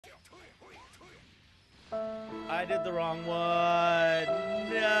I did the wrong one.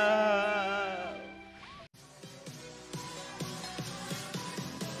 No.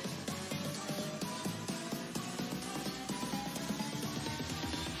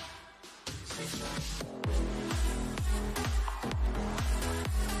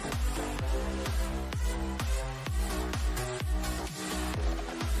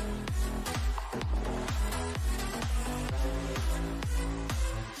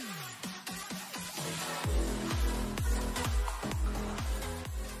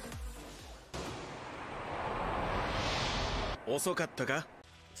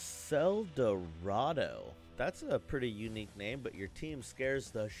 Celdorado. That's a pretty unique name, but your team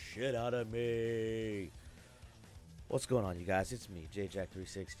scares the shit out of me. What's going on, you guys? It's me,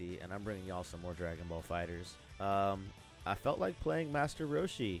 JJack360, and I'm bringing y'all some more Dragon Ball Fighters. I felt like playing Master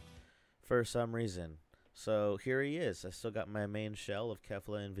Roshi for some reason. So here he is. I still got my main shell of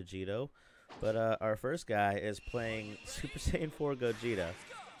Kefla and Vegito. But our first guy is playing Super Saiyan 4 Gogeta,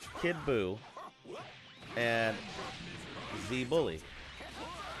 Kid Buu, and Z Bully.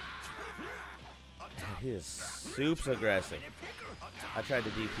 And he is super aggressive. I tried to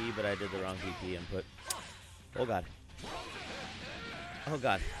DP, but I did the wrong DP input. Oh god. Oh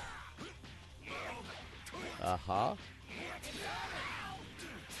god. Uh-huh.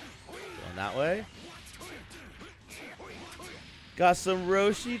 Going that way. Got some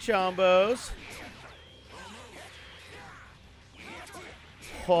Roshi chombos.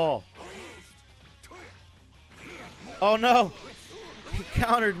 Oh. Oh no! He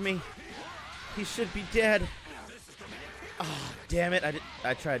countered me. He should be dead. Oh, damn it.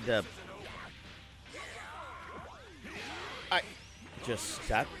 I tried to...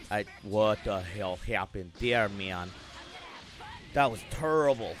 What the hell happened there, man? That was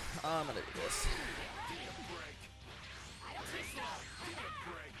terrible. I'm gonna do this.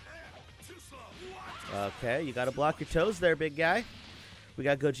 Okay, you gotta block your toes there, big guy. We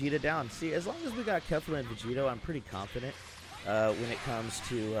got Gogeta down. See, as long as we got Kefla and Vegito, I'm pretty confident when it comes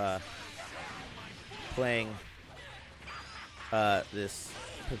to playing this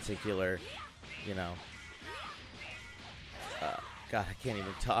particular, you know... God, I can't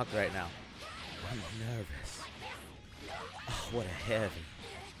even talk right now. I'm nervous. Oh, what a heavy.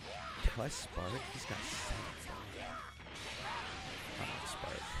 Do I spark? He's got 7. I don't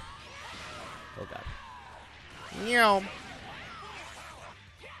spark. Oh, God. Meow.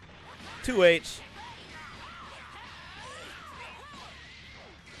 2H.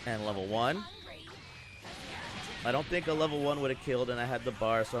 And level 1. I don't think a level 1 would have killed, and I had the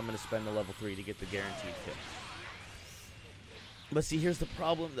bar, so I'm going to spend the level 3 to get the guaranteed kill. But see, here's the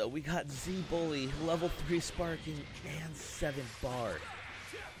problem, though. We got Z Bully, level 3 sparking, and 7 bar.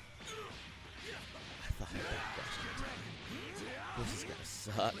 I thought I backdashed. This is gonna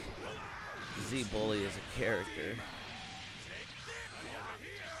suck. Z Bully is a character.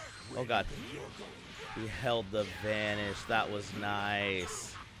 Oh god. He held the vanish. That was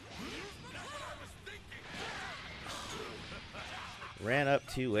nice. Ran up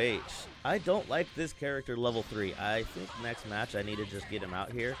 2H. I don't like this character level 3. I think next match I need to just get him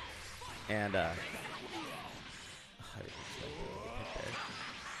out here. And, I didn't expect to hit there.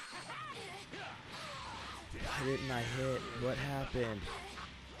 Why didn't I hit? What happened?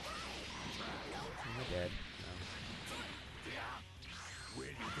 Am I dead?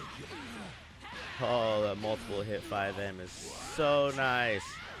 No. Oh, that multiple hit 5M is so nice.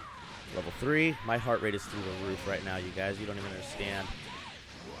 Level 3. My heart rate is through the roof right now, you guys. You don't even understand.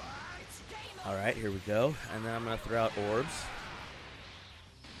 Alright, here we go. And then I'm going to throw out orbs.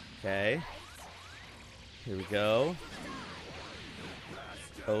 Okay. Here we go.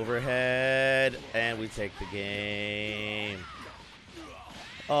 Overhead. And we take the game.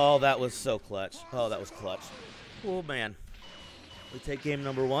 Oh, that was so clutch. Oh, that was clutch. Oh, man. We take game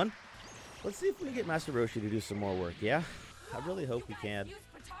number 1. Let's see if we can get Master Roshi to do some more work, yeah? I really hope we can.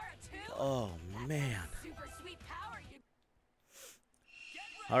 Oh, man.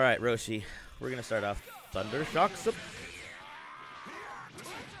 Alright, Roshi. We're going to start off Thunder Shock. Stop.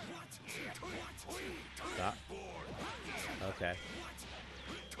 Okay.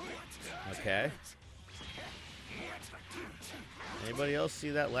 Okay. Anybody else see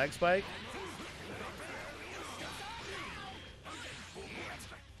that lag spike?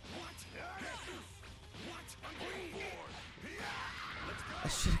 I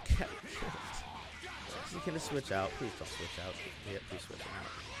should have kept it. Can you switch out? Please don't switch out. Yep, please switch out.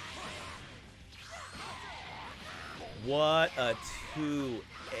 What a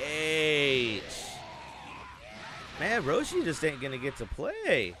 2H. Man, Roshi just ain't gonna get to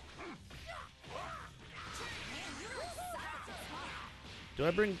play. Do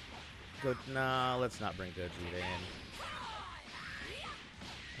I bring No, let's not bring Gogeta in.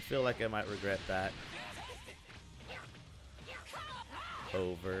 I feel like I might regret that.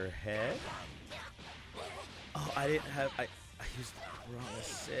 Overhead. Oh, I didn't have... I used the wrong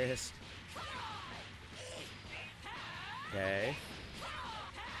assist. Okay.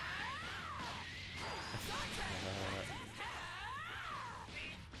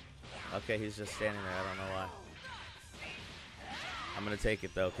 Okay, he's just standing there. I don't know why. I'm going to take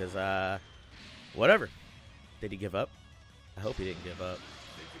it, though, because, whatever. Did he give up? I hope he didn't give up.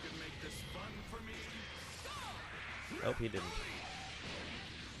 Hope he didn't.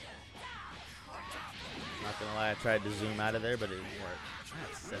 Not going to lie, I tried to zoom out of there, but it didn't work.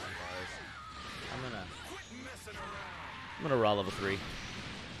 That's 7 bars. I'm gonna raw level 3.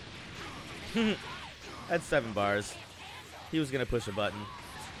 That's 7 bars. He was going to push a button.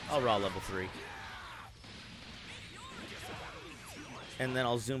 I'll raw level 3. And then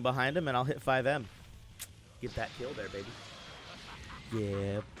I'll zoom behind him and I'll hit 5M. Get that kill there, baby.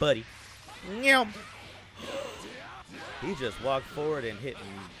 Yeah, buddy. He just walked forward and hit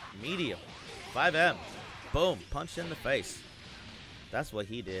medium. 5M. Boom. Punch in the face. That's what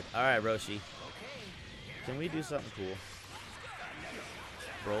he did. Alright, Roshi. Can we do something cool?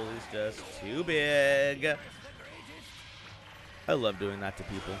 Broly's just too big. I love doing that to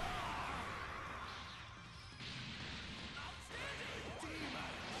people.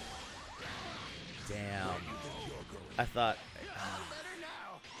 Damn. I thought...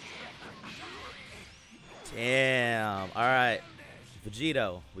 Damn. Alright.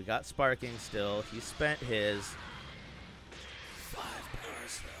 Vegito. We got Sparking still. He spent his 5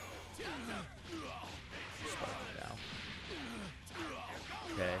 bars though. Sparking now.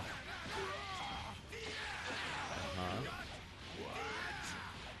 Okay.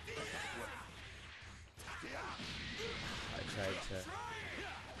 I tried to...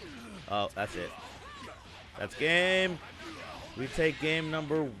 Oh, that's it. That's game. We take game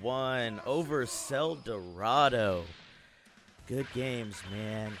number 1 over Cell Dorado. Good games,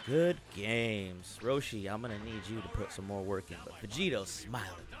 man. Good games. Roshi, I'm going to need you to put some more work in. But Vegito, smile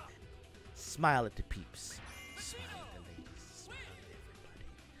at the men. Smile at the peeps. Smile at the ladies. Smile at everybody.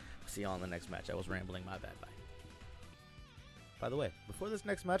 See y'all in the next match. I was rambling. My bad. Bye. By the way, before this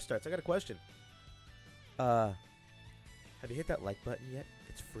next match starts, I got a question. Have you hit that like button yet?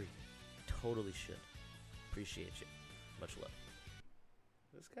 It's free. Totally should. Appreciate you. Much love.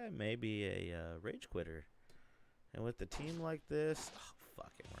 This guy may be a rage quitter. And with the team like this, oh,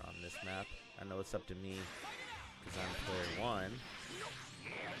 fuck it, we're on this map. I know it's up to me because I'm player 1.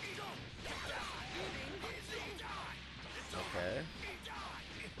 Okay.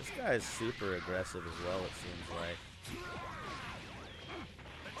 This guy is super aggressive as well, it seems like.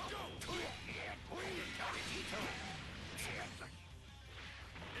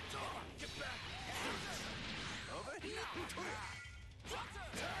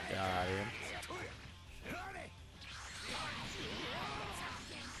 Got him.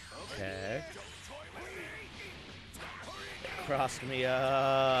 Okay. Crossed me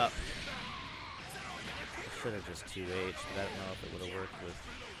up. Should have just 2H, but I don't know if it would have worked with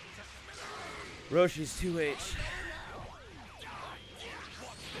Roshi's 2H.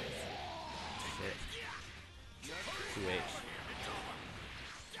 Shit. 2H.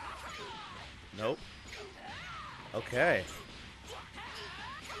 Nope. Okay.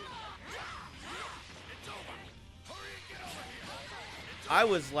 I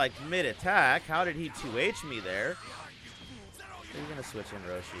was like mid-attack. How did he 2H me there? Are you gonna switch in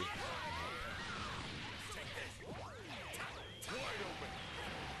Roshi?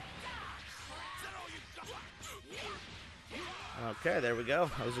 Okay, there we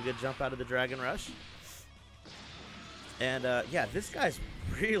go. That was a good jump out of the Dragon Rush. And yeah, this guy's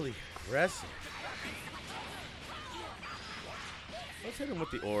really aggressive. Let's hit him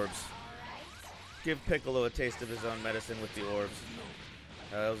with the orbs. Give Piccolo a taste of his own medicine with the orbs.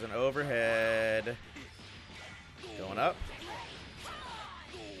 That was an overhead. Going up.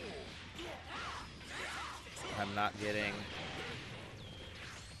 I'm not getting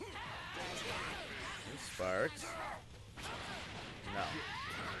sparks. No.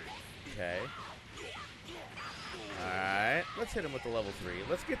 Okay. Alright. Let's hit him with the level 3.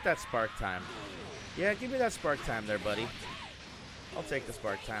 Let's get that spark time. Yeah, give me that spark time there, buddy. I'll take the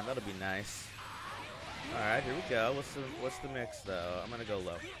spark time. That'll be nice. Alright, here we go. What's the mix, though? I'm going to go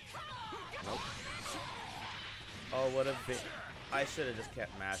low. Nope. Oh, what a bit. I should have just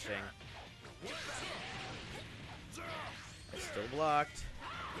kept mashing. It's still blocked.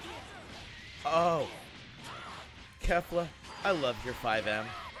 Oh. Kefla, I love your 5M.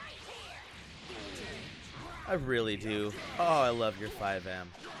 I really do. Oh, I love your 5M.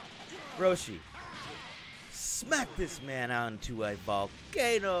 Roshi. Smack this man onto a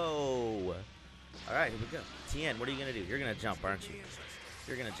volcano. All right, here we go. Tien, what are you going to do? You're going to jump, aren't you?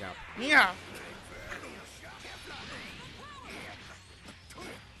 You're going to jump. Yeah.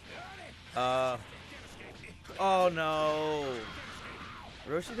 Oh, no.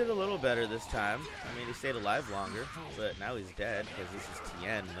 Roshi did a little better this time. I mean, he stayed alive longer, but now he's dead because this is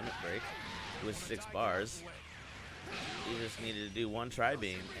Tien Limit Break with 6 bars. He just needed to do 1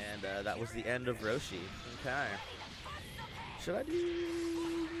 tri-beam, and that was the end of Roshi. Okay. Should I do...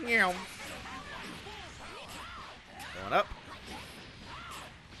 Meow. Going up.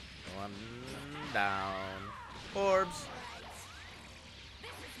 Going down. Orbs.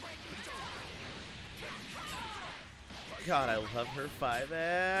 God, I love her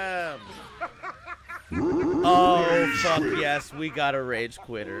 5M. Oh, fuck yes, we got a rage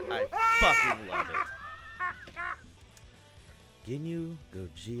quitter. I fucking love it. Ginyu,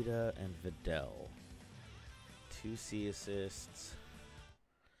 Gogeta, and Videl. 2 C assists.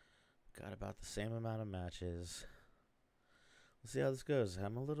 Got about the same amount of matches. Let's see how this goes.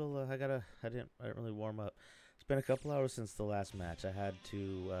 I'm a little, I didn't really warm up. It's been a couple hours since the last match. I had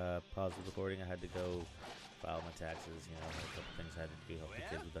to pause the recording. I had to go file my taxes, you know, a couple things I had to do, help the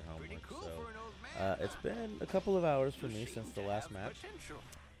kids with their homework. So it's been a couple of hours for me since the last match.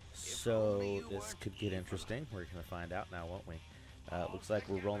 So this could get interesting. We're going to find out now, won't we? Looks like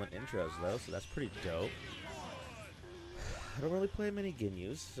we're rolling intros, though, so that's pretty dope. I don't really play many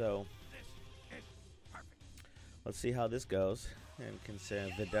Ginyus, so let's see how this goes. And consider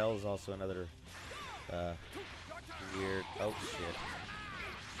Videl is also another weird... Oh, shit.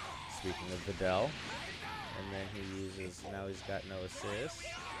 Speaking of Videl. And then he uses... Now he's got no assist.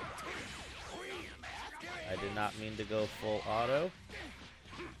 I did not mean to go full auto.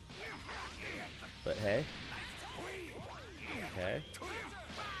 But hey. Okay.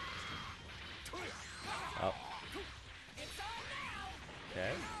 Oh.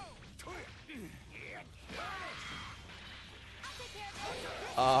 Okay.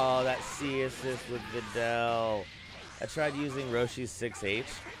 Oh, that C assist with Videl. I tried using Roshi's 6H,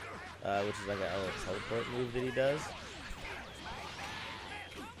 which is like a little teleport move that he does.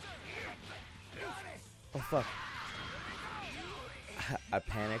 Oh, fuck. I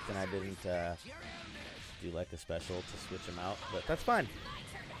panicked and I didn't do like a special to switch him out, but that's fine.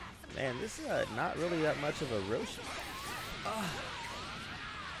 Man, this is not really that much of a Roshi.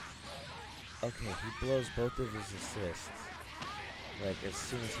 Okay, he blows both of his assists. Like, as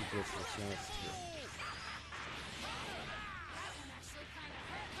soon as he gets the chance to.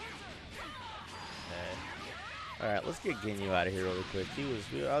 Okay. Alright, let's get Ginyu out of here really quick.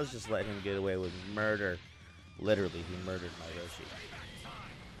 I was just letting him get away with murder. Literally, he murdered my Roshi.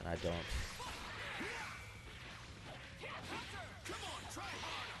 And I don't.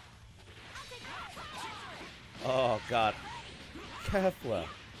 Oh, God. Kefla.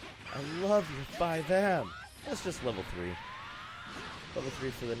 I love your 5M. That's just level 3. Level 3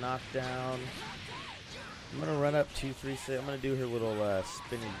 for the knockdown. I'm going to run up 2, 3, 6. I'm going to do her little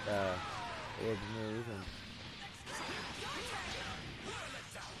spinning orb move.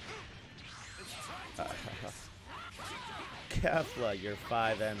 And Kefla, your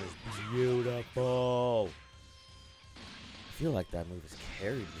 5M is beautiful. I feel like that move has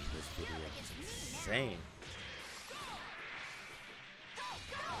carried me this video. It's insane.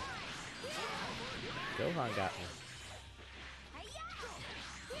 Gohan got me.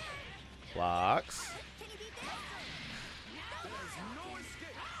 Blocks.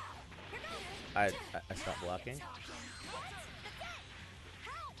 I stopped blocking.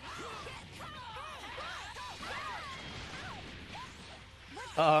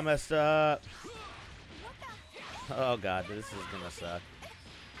 Oh, I messed up. Oh, God, this is gonna suck.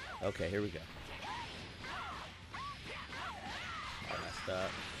 Okay, here we go. I messed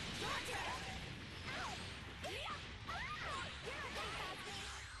up.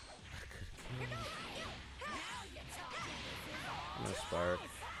 I'm gonna spark.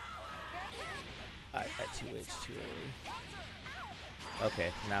 I 2H too early.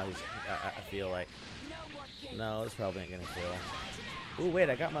 Okay, now he's. I feel like. No, this probably ain't gonna kill. Ooh, wait,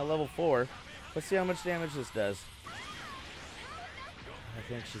 I got my level 4. Let's see how much damage this does. I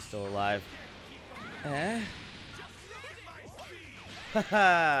think she's still alive. Eh?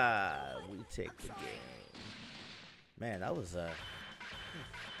 Haha! We take the game. Man, that was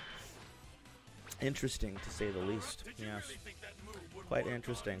interesting to say the least. Yes. Quite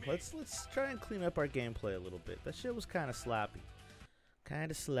interesting. Let's try and clean up our gameplay a little bit. That shit was kind of sloppy.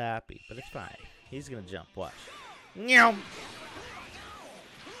 Kind of sloppy, but it's fine. He's gonna jump. Watch. Meow.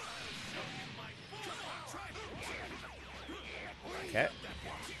 Okay.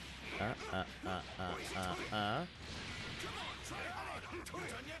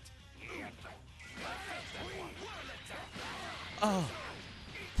 Oh,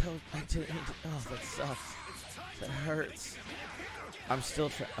 I didn't. Oh, that sucks. That hurts. I'm still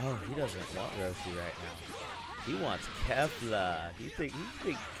trying. Oh, he doesn't want Roshi right now. He wants Kefla. He think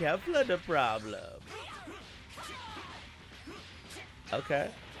Kefla the problem.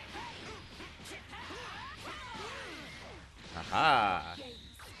 Okay. Aha.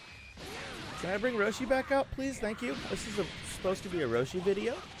 Can I bring Roshi back out, please? Thank you. This is supposed to be a Roshi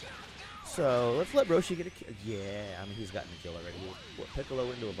video. So let's let Roshi get a kill. Yeah, I mean, he's gotten a kill already. What,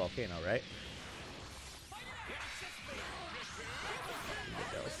 Piccolo into a volcano, right?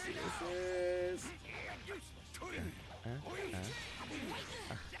 What else is this?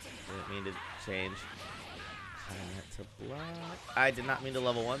 Didn't mean to change. I meant to block. I did not mean to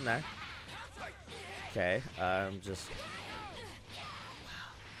level 1 there. Okay, I'm just...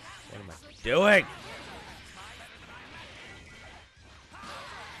 What am I doing?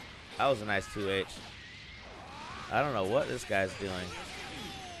 That was a nice 2H. I don't know what this guy's doing.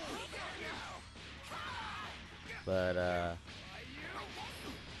 But,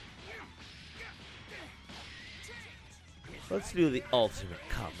 let's do the ultimate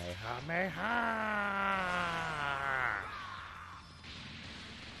Kamehameha.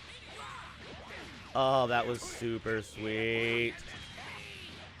 Oh, that was super sweet.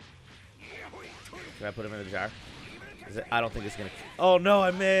 Can I put him in a jar? I don't think it's gonna. Oh no,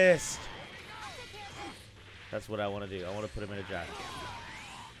 I missed. That's what I want to do. I want to put him in a jar.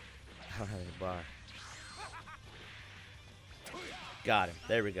 I don't have any bar. Got him.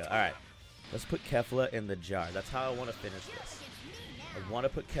 There we go. All right. Let's put Kefla in the jar. That's how I want to finish this. I want to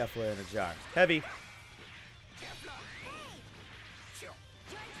put Kefla in a jar. Heavy.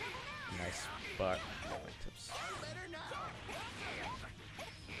 Nice bar.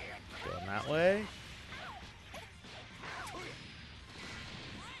 Going that way.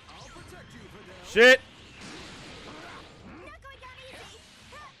 Shit!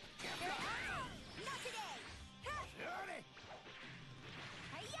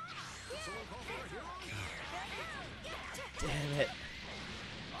 Damn it.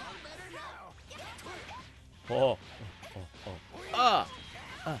 Oh.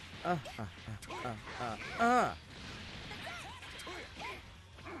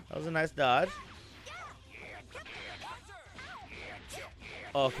 That was a nice dodge.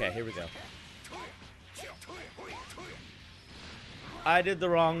 Okay, here we go. I did the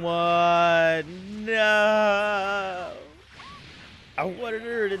wrong one. No. I wanted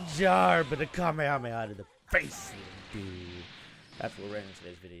her in a jar, but a Kamehameha to the face, dude. That's what we're ending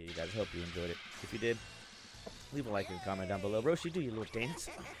today's video, you guys. Hope you enjoyed it. If you did, leave a like and comment down below. Roshi, do your little dance.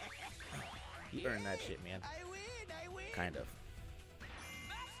 You earned that shit, man. Kind of.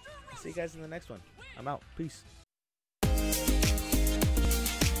 See you guys in the next one. I'm out. Peace.